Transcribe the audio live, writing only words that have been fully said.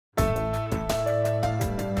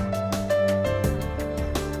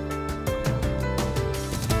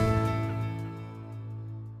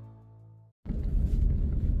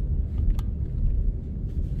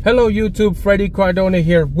Hello YouTube, Freddy Cardona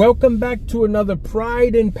here. Welcome back to another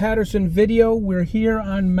Pride in Patterson video. We're here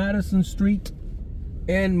on Madison Street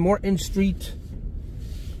and Morton Street.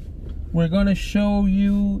 We're going to show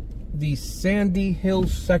you the Sandy Hill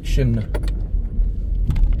section.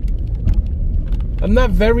 I'm not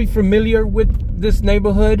very familiar with this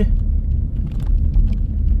neighborhood,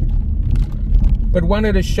 but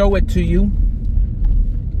wanted to show it to you.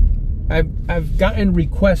 I've gotten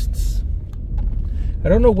requests. I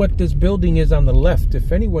don't know what this building is on the left.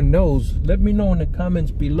 If anyone knows, let me know in the comments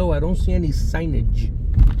below. I don't see any signage.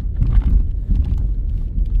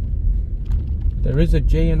 There is a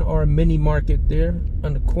J&R mini market there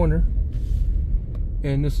on the corner.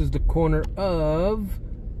 And this is the corner of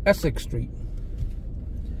Essex Street.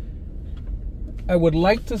 I would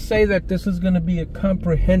like to say that this is going to be a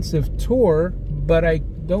comprehensive tour, but I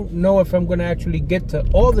don't know if I'm going to actually get to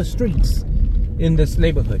all the streets in this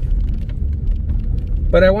neighborhood.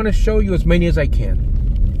 But I want to show you as many as I can.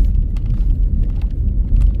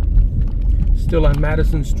 Still on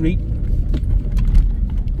Madison Street.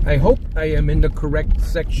 I hope I am in the correct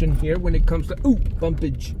section here when it comes to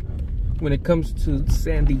bumpage. When it comes to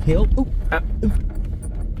Sandy Hill.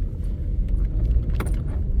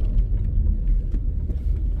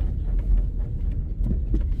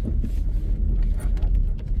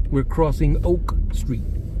 We're crossing Oak Street.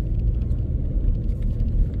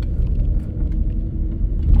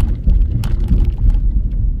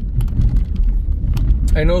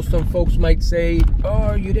 I know some folks might say,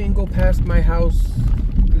 oh, you didn't go past my house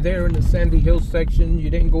there in the Sandy Hill section. You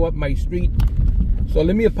didn't go up my street. So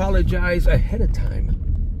let me apologize ahead of time.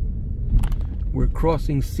 We're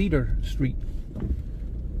crossing Cedar Street.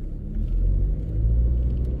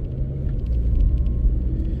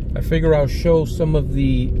 I figure I'll show some of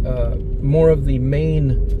the, more of the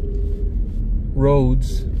main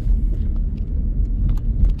roads.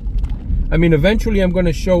 I mean, eventually I'm going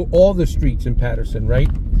to show all the streets in Patterson, right?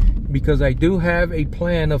 Because I do have a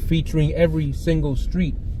plan of featuring every single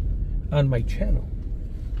street on my channel.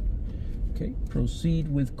 Okay, proceed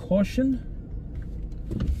with caution.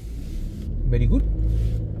 Very good.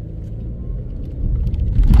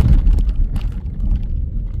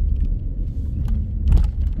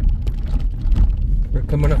 We're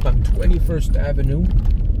coming up on 21st Avenue.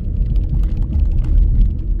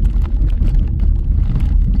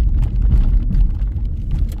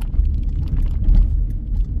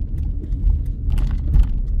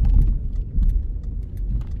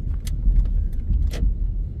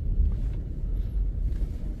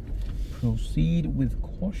 Proceed with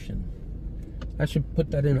caution. I should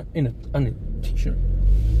put that on a t-shirt.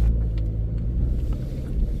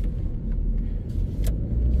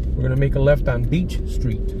 We're gonna make a left on Beach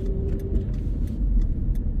Street.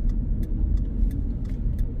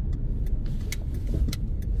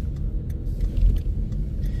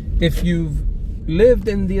 If you've lived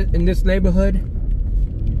in this neighborhood,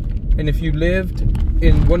 and if you lived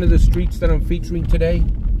in one of the streets that I'm featuring today,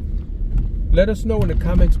 let us know in the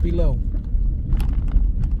comments below.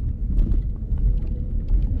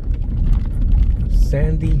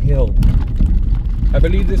 Sandy Hill. I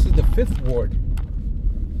believe this is the 5th ward.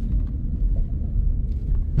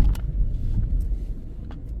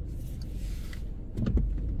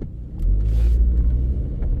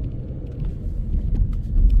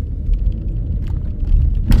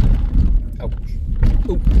 Ouch.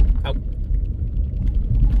 Oh, ouch.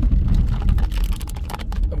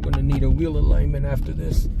 I'm gonna need a wheel alignment after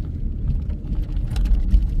this.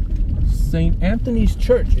 St. Anthony's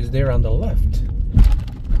Church is there on the left.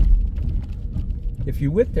 If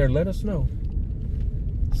you went there, let us know.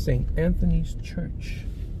 St. Anthony's Church.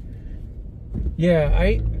 Yeah,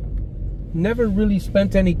 I never really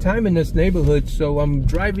spent any time in this neighborhood, so I'm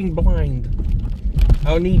driving blind.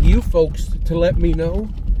 I'll need you folks to let me know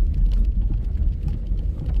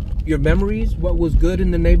your memories, what was good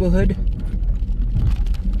in the neighborhood.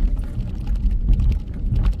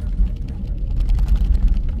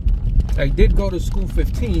 I did go to School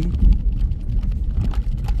 15.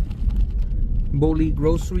 Boli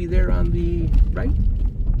Grocery there on the right.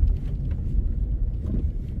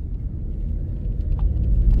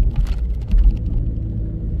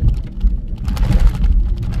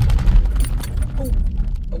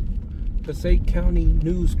 Passaic County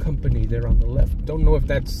News Company there on the left. Don't know if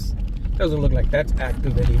that's, doesn't look like that's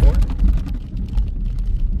active anymore.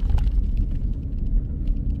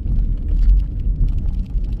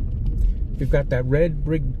 We've got that red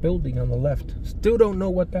brick building on the left. Still don't know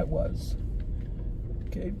what that was.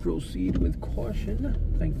 Okay, proceed with caution.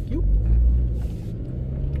 Thank you.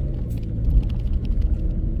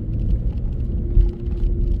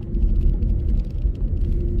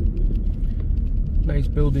 Nice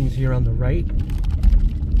buildings here on the right.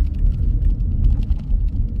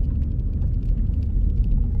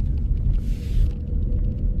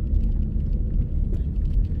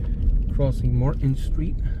 Crossing Martin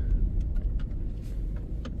Street.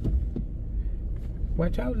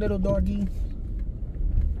 Watch out, little doggy.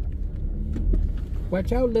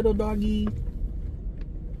 Watch out, little doggy.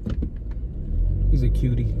 He's a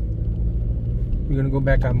cutie. We're gonna go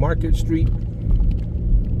back on Market Street.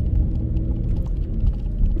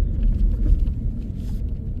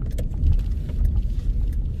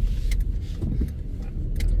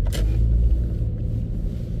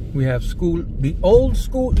 We have school, the old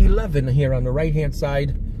school 11 here on the right hand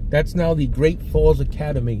side. That's now the Great Falls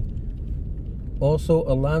Academy. Also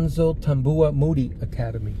Alonzo Tambua Moody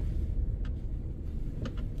Academy.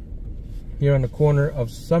 Here on the corner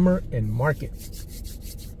of Summer and Market.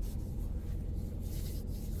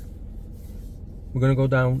 We're going to go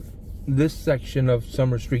down this section of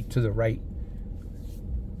Summer Street to the right.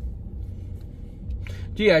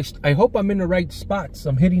 Gee, I hope I'm in the right spots.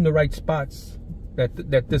 I'm hitting the right spots.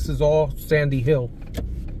 That this is all Sandy Hill.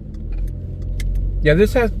 Yeah,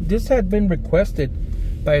 this had been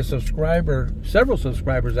requested by a subscriber, several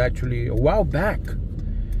subscribers actually, a while back.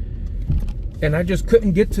 And I just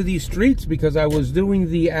couldn't get to these streets because I was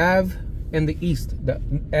doing the Ave and the East. The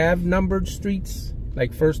Ave numbered streets,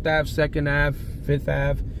 like 1st Ave, 2nd Ave, 5th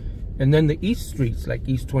Ave. And then the East streets, like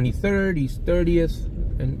East 23rd, East 30th,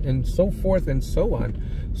 and so forth and so on.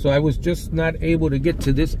 So I was just not able to get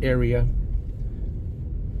to this area.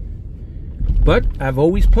 But I've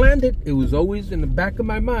always planned it. It was always in the back of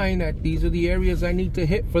my mind that these are the areas I need to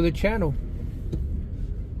hit for the channel.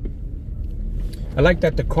 I like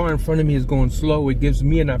that the car in front of me is going slow. It gives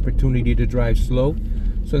me an opportunity to drive slow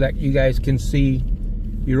so that you guys can see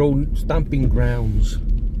your own stomping grounds.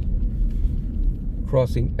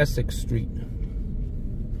 Crossing Essex Street.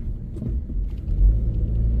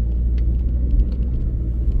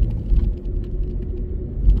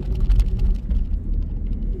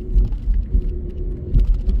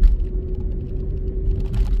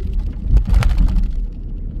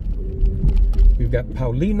 We've got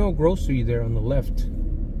Paulino Grocery there on the left.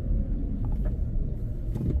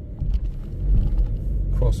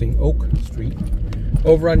 Crossing Oak Street.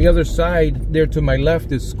 Over on the other side, there to my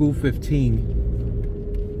left, is School 15.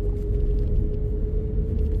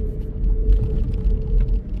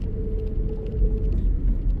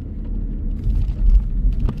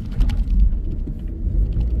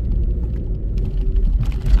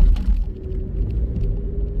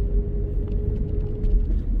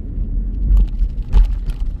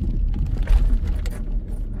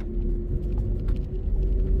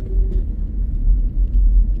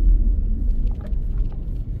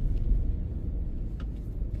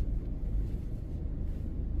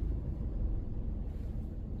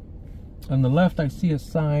 On the left, I see a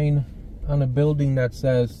sign on a building that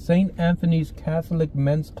says St. Anthony's Catholic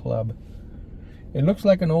Men's Club. It looks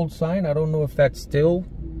like an old sign. I don't know if that's still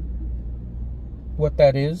what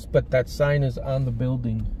that is, but that sign is on the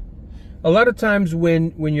building. A lot of times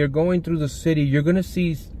when you're going through the city, you're gonna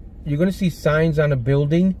see signs on a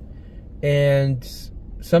building, and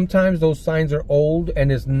sometimes those signs are old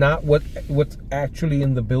and it's not what's actually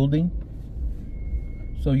in the building.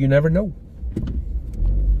 So you never know.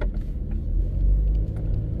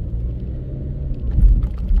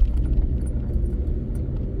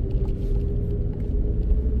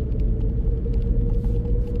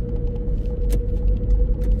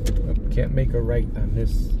 Can't make a right on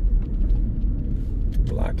this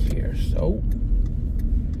block here, so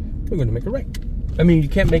we're going to make a right. I mean, you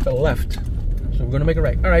can't make a left, so we're going to make a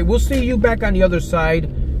right. All right, we'll see you back on the other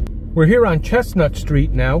side. We're here on Chestnut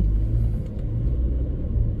Street now,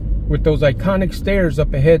 with those iconic stairs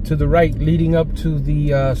up ahead to the right, leading up to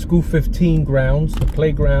the School 15 grounds, the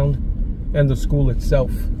playground, and the school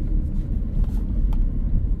itself.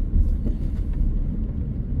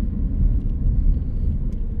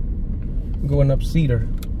 Going up Cedar.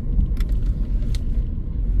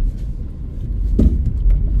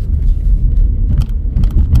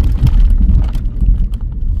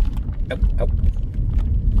 Out.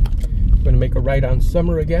 Going to make a right on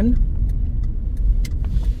Summer again.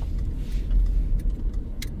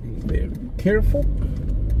 Be very careful.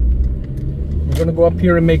 We're going to go up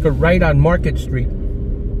here and make a right on Market Street.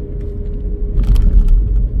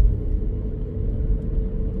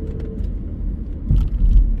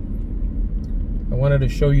 I wanted to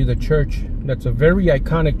show you the church. That's a very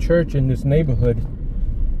iconic church in this neighborhood,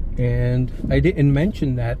 and I didn't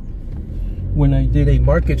mention that when I did a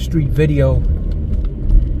Market Street video,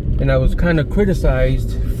 and I was kind of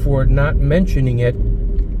criticized for not mentioning it.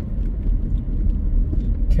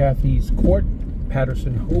 Kathy's Court,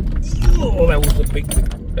 Patterson Hope. Oh, that was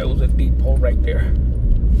a deep hole right there.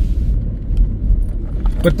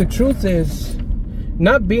 But the truth is,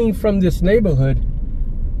 not being from this neighborhood,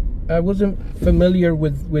 I wasn't familiar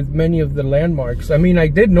with many of the landmarks. I mean, I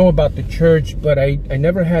did know about the church, but I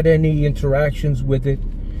never had any interactions with it.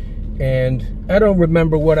 And I don't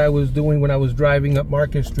remember what I was doing when I was driving up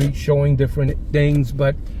Market Street showing different things.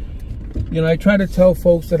 But, you know, I try to tell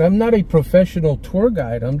folks that I'm not a professional tour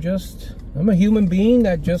guide. I'm a human being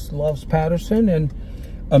that just loves Patterson, and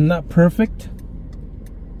I'm not perfect.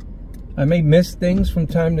 I may miss things from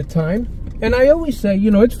time to time. And I always say, you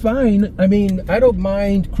know, it's fine. I mean, I don't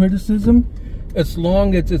mind criticism as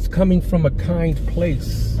long as it's coming from a kind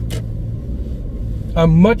place.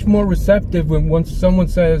 I'm much more receptive when once someone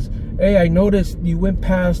says, hey, I noticed you went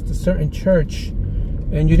past a certain church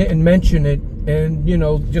and you didn't mention it. And, you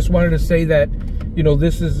know, just wanted to say that, you know,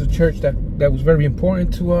 this is a church that was very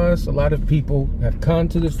important to us. A lot of people have come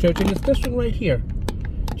to this church. And it's this one right here.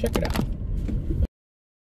 Check it out.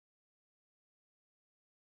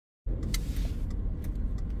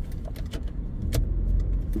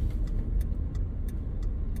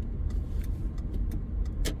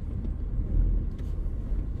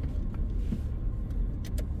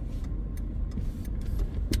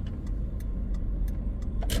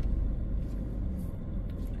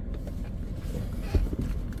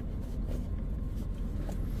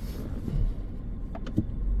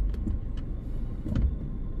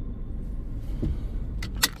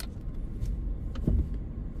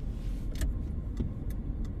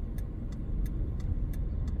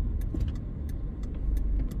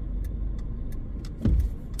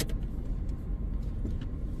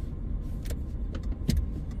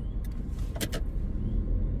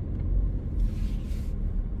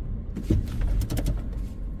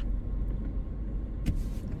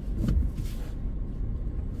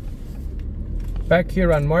 Back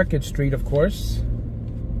here on Market Street, of course,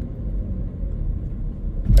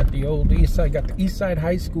 at the old East Side, got the East Side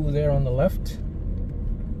High School there on the left.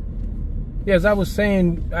 Yeah, as I was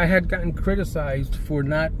saying, I had gotten criticized for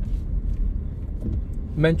not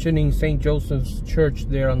mentioning St. Joseph's Church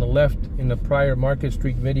there on the left in the prior Market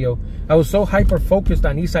Street video. I was so hyper focused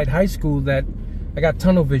on East Side High School that I got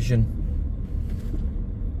tunnel vision.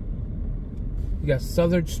 You got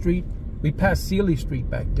Southern Street. We passed Sealy Street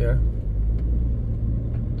back there.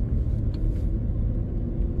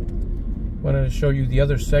 Wanted to show you the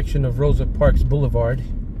other section of Rosa Parks Boulevard.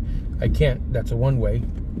 I can't, that's a one-way.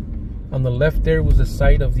 On the left there was the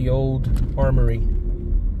site of the old armory. I'm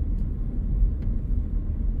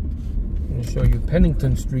going to show you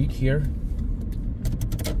Pennington Street here.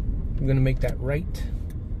 I'm going to make that right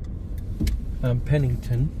on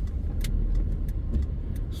Pennington.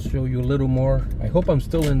 Show you a little more. I hope I'm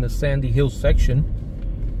still in the Sandy Hill section.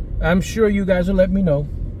 I'm sure you guys will let me know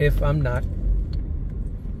if I'm not.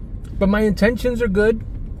 But my intentions are good.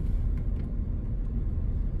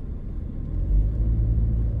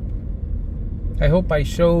 I hope I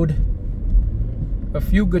showed a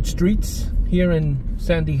few good streets here in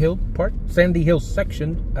Sandy Hill Park, Sandy Hill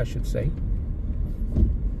section, I should say.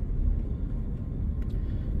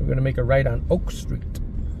 We're going to make a right on Oak Street.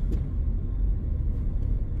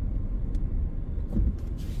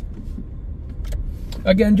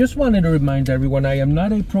 Again, just wanted to remind everyone, I am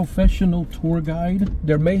not a professional tour guide.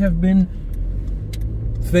 There may have been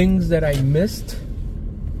things that I missed.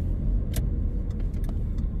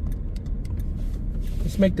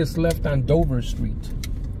 Let's make this left on Dover Street.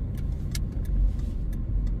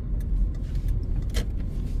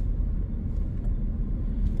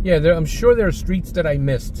 Yeah, I'm sure there are streets that I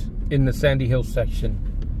missed in the Sandy Hill section.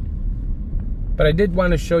 But I did want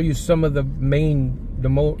to show you some of the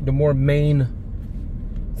more main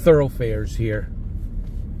thoroughfares here.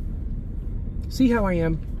 See how I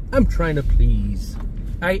am? I'm trying to please.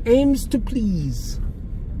 I aims to please.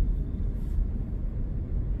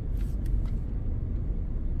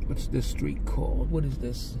 What's this street called? What is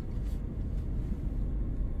this?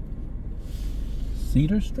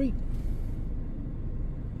 Cedar Street?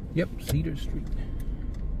 Yep, Cedar Street.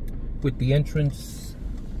 With the entrance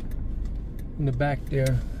in the back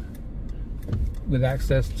there with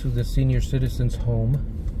access to the senior citizens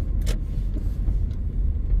home.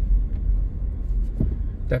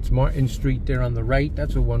 That's Martin Street there on the right.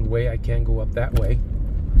 That's a one-way. I can't go up that way.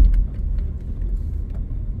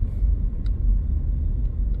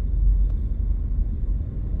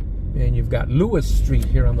 And you've got Lewis Street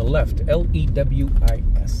here on the left.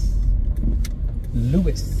 L-E-W-I-S.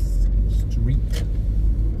 Lewis Street.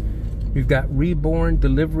 We've got Reborn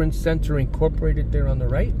Deliverance Center Incorporated there on the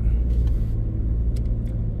right.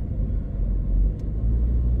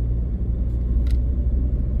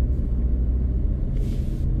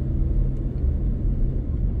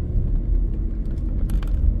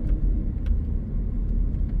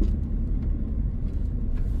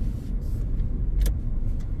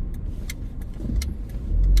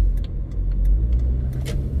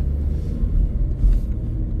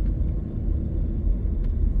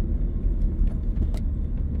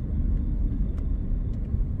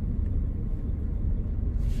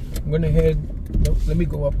 gonna head. Nope, let me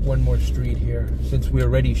go up one more street here since we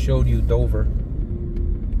already showed you Dover.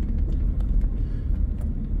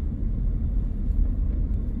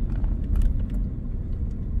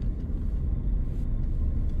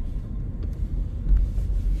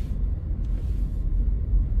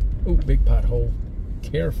 Oh, big pothole.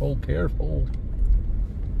 Careful, careful.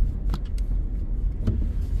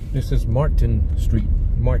 This is Martin Street.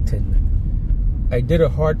 Martin. I did a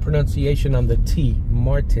hard pronunciation on the T.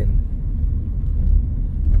 Martin.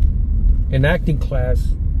 In acting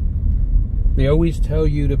class, they always tell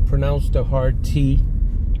you to pronounce the hard T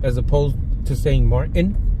as opposed to saying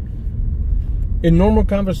Martin. In normal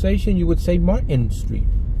conversation, you would say Martin Street.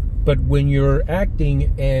 But when you're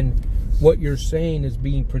acting and what you're saying is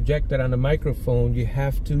being projected on a microphone, you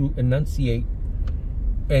have to enunciate,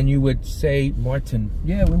 and you would say Martin.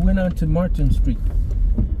 Yeah, we went on to Martin Street.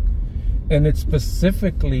 And it's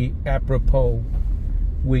specifically apropos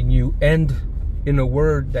when you end in a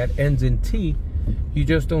word that ends in T, you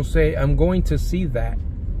just don't say, I'm going to see that.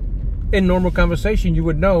 In normal conversation, you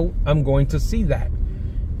would know, I'm going to see that.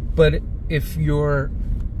 But if you're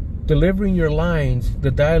delivering your lines,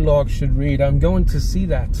 the dialogue should read, I'm going to see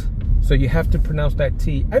that. So you have to pronounce that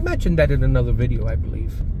T. I mentioned that in another video, I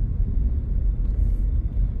believe.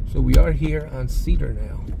 So we are here on Cedar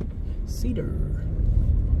now. Cedar.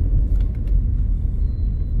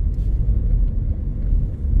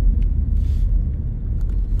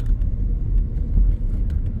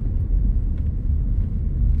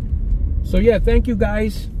 So yeah, thank you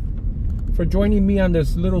guys for joining me on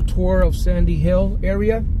this little tour of Sandy Hill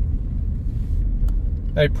area.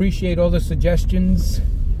 I appreciate all the suggestions.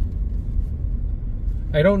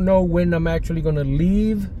 I don't know when I'm actually going to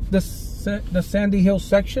leave the Sandy Hill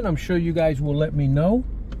section. I'm sure you guys will let me know.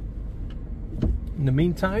 In the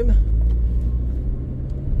meantime,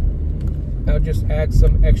 I'll just add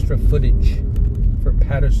some extra footage for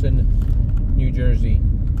Paterson, New Jersey.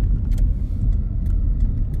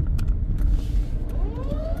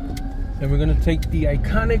 And we're going to take the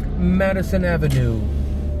iconic Madison Avenue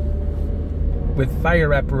with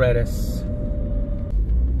fire apparatus.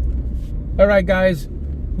 All right, guys.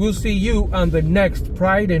 We'll see you on the next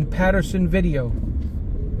Pride in Paterson video.